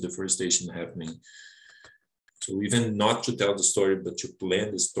recent deforestation happening. So even not to tell the story, but to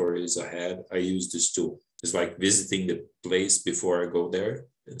plan the stories ahead, I use this tool. It's like visiting the place before I go there.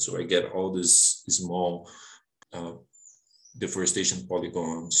 And so I get all these small deforestation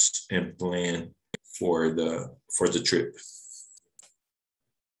polygons and plan for the trip.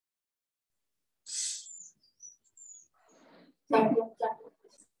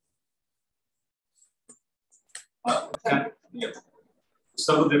 Yeah.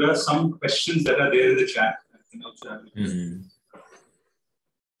 So there are some questions that are there in the chat.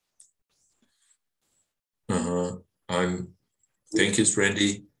 Thank you,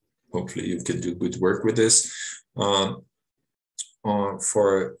 Randy. Hopefully you can do good work with this. For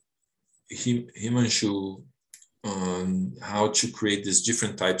Himanshu, on how to create these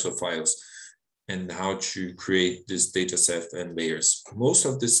different types of files and how to create this data set and layers. Most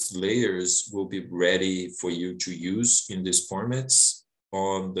of these layers will be ready for you to use in these formats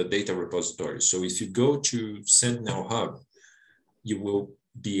on the data repository. So if you go to Sentinel Hub, you will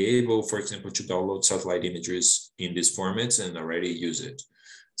be able, for example, to download satellite images in these formats and already use it.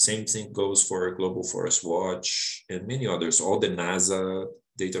 Same thing goes for Global Forest Watch and many others. All the NASA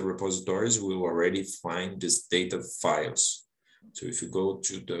data repositories will already find these data files. So if you go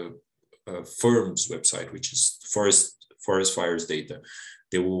to the firm's website, which is Forest Fires Data,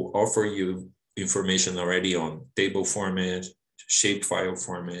 they will offer you information already on table format, shapefile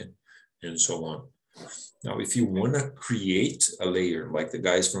format, and so on. Now, if you want to create a layer like the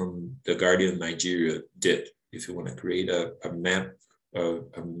guys from The Guardian Nigeria did, if you want to create a map, a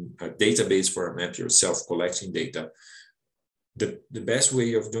database for a map yourself, collecting data, the best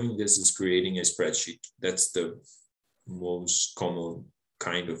way of doing this is creating a spreadsheet. That's the most common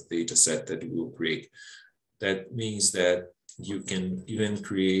kind of data set that you will create. That means that you can even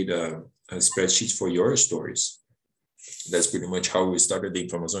create a spreadsheet for your stories. That's pretty much how we started the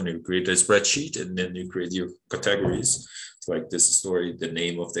Information. You create a spreadsheet and then you create your categories. It's like this story, the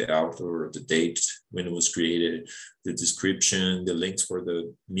name of the author, the date when it was created, the description, the links for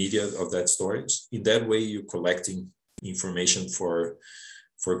the media of that story. In that way, you're collecting information for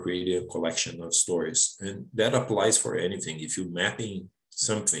creating a collection of stories. And that applies for anything. If you're mapping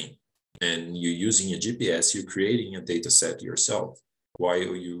something and you're using a GPS, you're creating a data set yourself.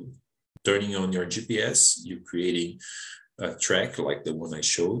 While you turning on your GPS, you're creating a track like the one I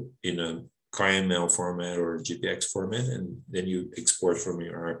showed in a KML format or GPX format, and then you export from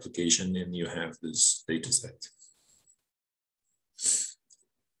your application and you have this data set.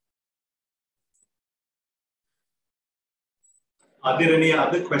 Are there any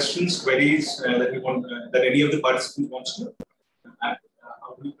other questions, queries that you want, that any of the participants wants to add?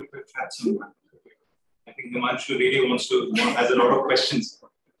 How do we prepare chats on that? I think Himanshu really has a lot of questions.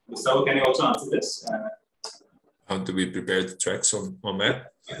 Gustavo, can you also answer this? How do we prepare the tracks on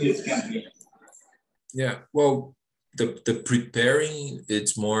map? Yes, can be. Yeah, well, the preparing,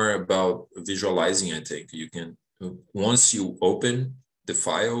 it's more about visualizing, I think. You can, once you open the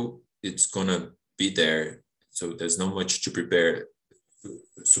file, it's gonna be there. So there's not much to prepare.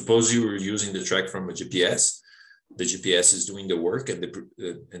 Suppose you were using the track from a GPS, the GPS is doing the work and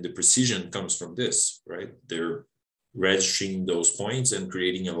the precision comes from this, right? They're registering those points and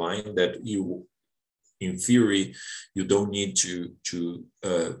creating a line that you, in theory, you don't need to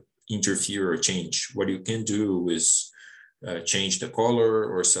interfere or change. What you can do is change the color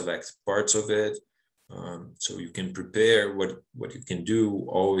or select parts of it. So you can prepare. What you can do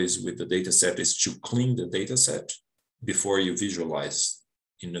always with the data set is to clean the data set before you visualize,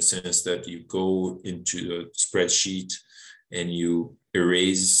 in the sense that you go into the spreadsheet and you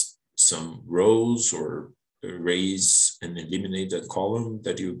erase some rows or erase and eliminate a column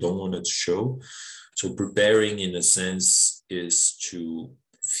that you don't want it to show. So preparing, in a sense, is to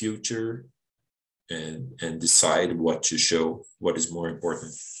filter and decide what to show, what is more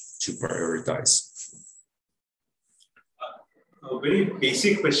important to prioritize. A very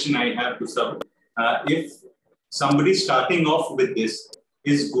basic question I have, Gustavo. If somebody's starting off with this,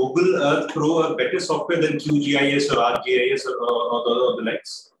 is Google Earth Pro a better software than QGIS or ArcGIS or the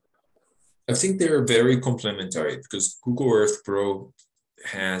likes? I think they're very complementary, because Google Earth Pro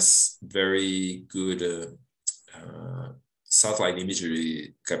has very good satellite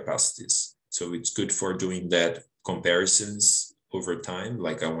imagery capacities. So it's good for doing that comparisons over time,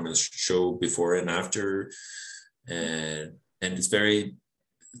 like I want to show before and after. And it's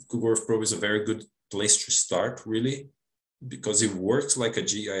Google Earth Pro is a very good place to start, really, because it works like a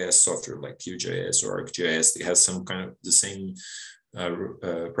GIS software, like QGIS or ArcGIS. It has some kind of the same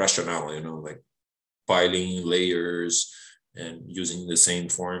rationale, like piling layers and using the same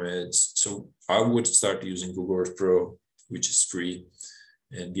formats. So I would start using Google Earth Pro, which is free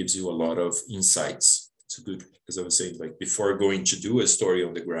and gives you a lot of insights. It's a good, as I was saying, like before going to do a story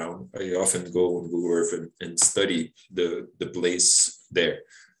on the ground, I often go on Google Earth and study the place there.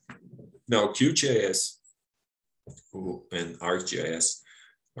 Now, QGIS and ArcGIS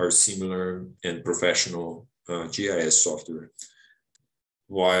are similar and professional GIS software,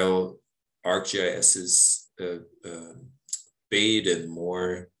 while ArcGIS is paid and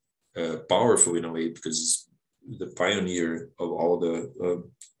more powerful in a way, because it's the pioneer of all the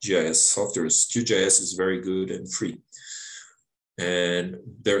GIS softwares. QGIS is very good and free. And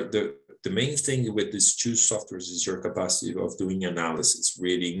the main thing with these two softwares is your capacity of doing analysis,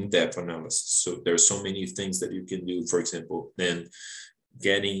 really in-depth analysis. So there are so many things that you can do, for example, then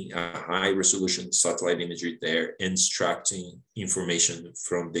getting a high resolution satellite imagery there and extracting information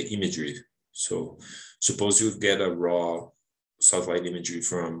from the imagery. So suppose you get a raw satellite imagery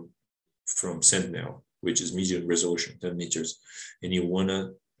from Sentinel, which is medium resolution, 10 meters, and you want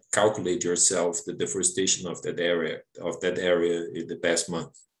to calculate yourself the deforestation of that area in the past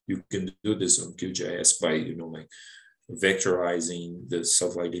month. You can do this on QGIS by, like vectorizing the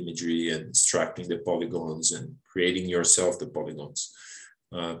satellite imagery and extracting the polygons and creating yourself the polygons.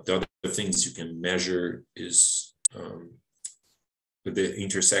 The other things you can measure is the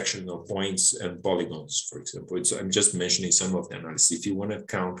intersection of points and polygons, for example. I'm just mentioning some of the analysis. If you want to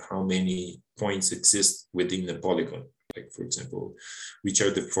count how many points exist within the polygon, like for example, which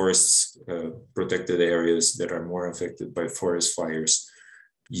are the forests, protected areas that are more affected by forest fires,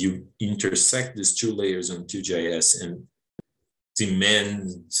 you intersect these two layers on QGIS and demand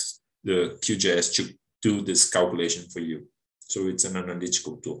the QGIS to do this calculation for you. So it's an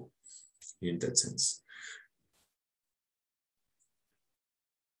analytical tool in that sense.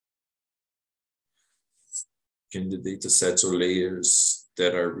 Can the data sets or layers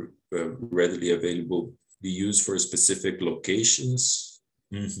that are readily available be used for specific locations?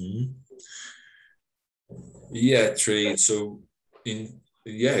 Mm-hmm. Yeah, Trey. So you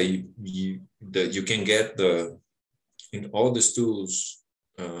can get in all these tools.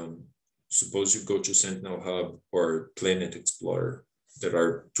 Suppose you go to Sentinel Hub or Planet Explorer, that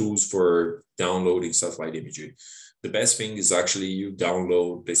are tools for downloading satellite imagery. The best thing is actually you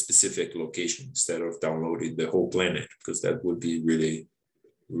download the specific location instead of downloading the whole planet, because that would be really,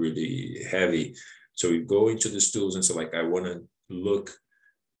 really heavy. So you go into these tools and say, like, I want to look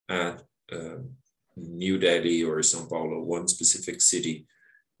at New Delhi or Sao Paulo, one specific city,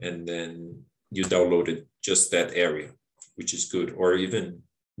 and then you downloaded just that area, which is good, or even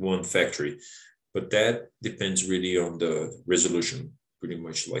one factory. But that depends really on the resolution, pretty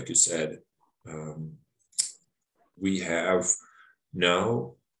much like you said. We have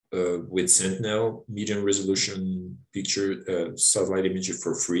now with Sentinel medium resolution picture satellite imagery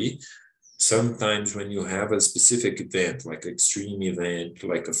for free. Sometimes when you have a specific event, like an extreme event,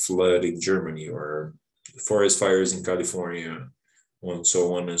 like a flood in Germany or forest fires in California, and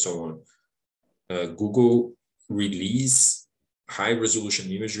so on and so on, Google release high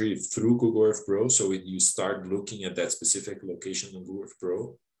resolution imagery through Google Earth Pro. So if you start looking at that specific location on Google Earth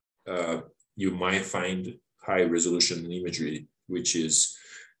Pro, you might find high resolution imagery, which is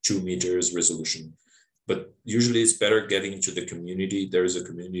 2 meters resolution. But usually it's better getting into the community. There is a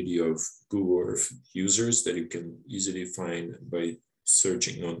community of Google Earth users that you can easily find by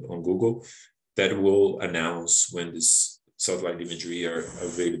searching on Google that will announce when this satellite imagery are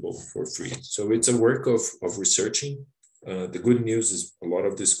available for free. So it's a work of researching. The good news is a lot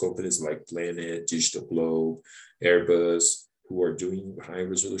of these companies like Planet, Digital Globe, Airbus, who are doing high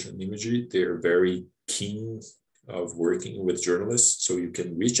resolution imagery, they're very keen of working with journalists. So you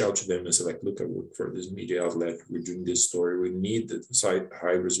can reach out to them and say, like, look, I work for this media outlet, we're doing this story, we need the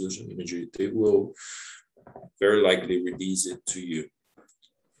high resolution imagery. They will very likely release it to you.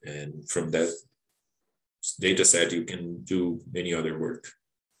 And from that data set, you can do many other work.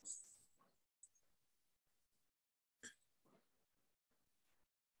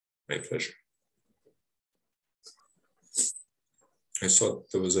 My pleasure. I saw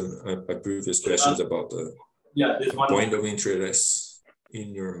there was a previous questions about the point of interest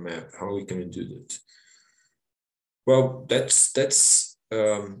in your map. How we can do that? Well, that's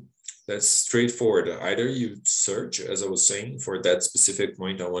straightforward. Either you search, as I was saying, for that specific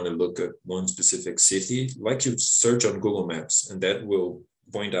point. I want to look at one specific city, like you search on Google Maps, and that will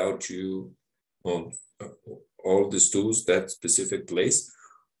point out to you on all these tools that specific place.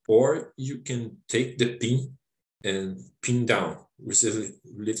 Or you can take the pin and pin down.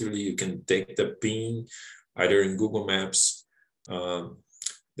 Literally, you can take the pin either in Google Maps.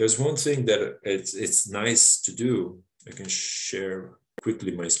 There's one thing that it's nice to do. I can share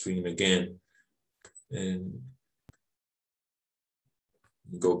quickly my screen again and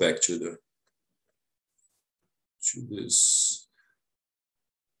go back to this.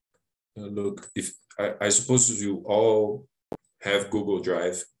 Look, if I suppose you all have Google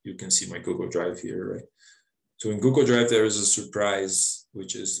Drive, you can see my Google Drive here, right? So in Google Drive, there is a surprise,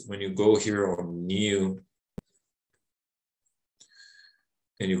 which is when you go here on New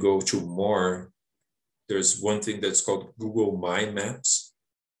and you go to More, there's one thing that's called Google My Maps.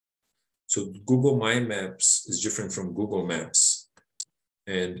 So Google My Maps is different from Google Maps.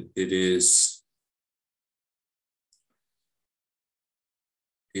 And it is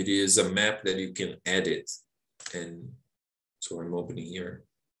a map that you can edit. And so I'm opening here.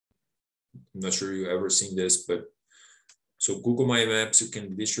 I'm not sure you've ever seen this, but so Google My Maps, you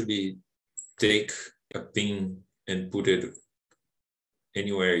can literally take a pin and put it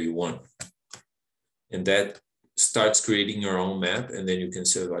anywhere you want. And that starts creating your own map. And then you can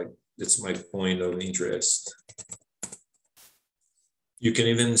say like, that's my point of interest. You can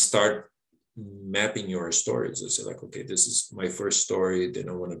even start mapping your stories. So say like, okay, this is my first story. Then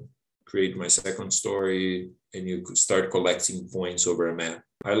I want to create my second story. And you could start collecting points over a map.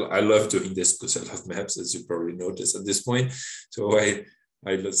 I love doing this because I love maps, as you probably noticed at this point. So I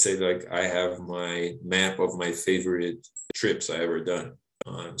let's say like I have my map of my favorite trips I ever done.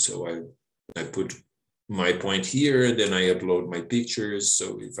 So I put my point here, and then I upload my pictures.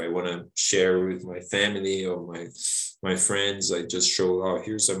 So if I want to share with my family or my friends, I just show, oh,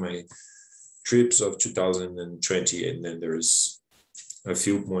 here's my trips of 2020, and then there's a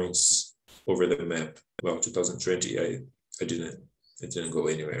few points over the map. Well, 2020, I didn't go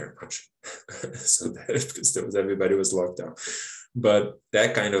anywhere much, so that because everybody was locked down. But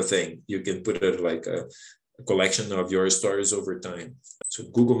that kind of thing, you can put it like a collection of your stories over time. So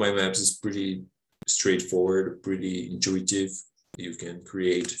Google My Maps is pretty straightforward, pretty intuitive. You can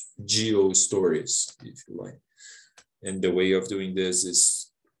create geo stories if you like. And the way of doing this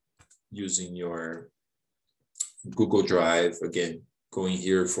is using your Google Drive. Again, going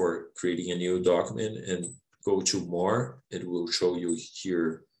here for creating a new document and go to more. It will show you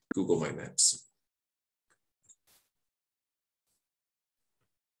here Google My Maps.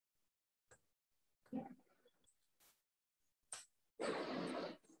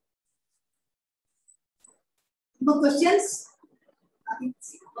 More questions?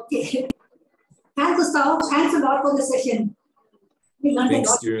 Okay. Thanks, Gustavo. Thanks a lot for the session. We learned a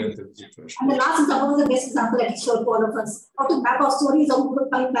lot. And the last example was the best example that he showed for all of us. How to map our stories on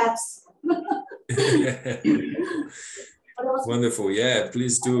Google Maps. Wonderful. Yeah,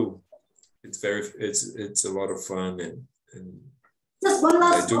 please do. It's a lot of fun and just one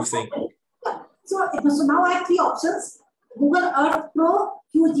last. I do think. Yeah. So now I have three options: Google Earth Pro,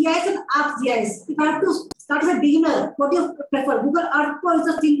 QGIS, and ArcGIS. If I have to start with a beginner, what do you prefer? Google Earth Pro is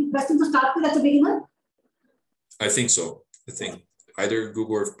the best thing to start with as a beginner? I think so. I think either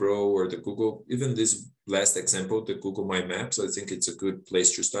Google Earth Pro or the Google, even this last example, the Google My Maps, I think it's a good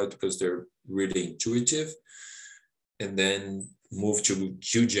place to start because they're really intuitive. And then move to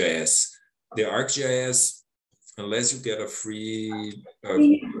QGIS. The ArcGIS, unless you get a free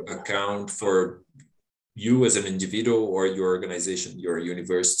account for you as an individual or your organization, your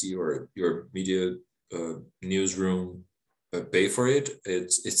university or your media newsroom, pay for it.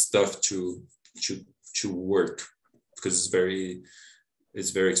 It's tough to work because it's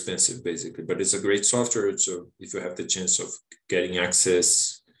very expensive basically. But it's a great software. So if you have the chance of getting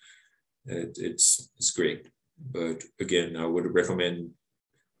access, it's great. But again, I would recommend,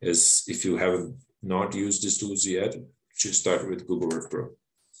 as if you haven't not used these tools yet, to start with Google Earth Pro.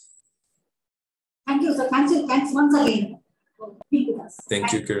 Thank you, sir. Thanks once again for being with us.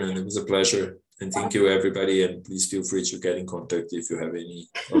 Thank you, Karen. It was a pleasure. And thank you, everybody. And please feel free to get in contact if you have any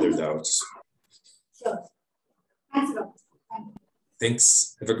other doubts. Sure. Thanks a lot. Thank you.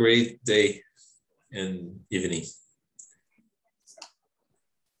 Thanks. Have a great day and evening.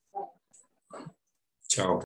 Ciao.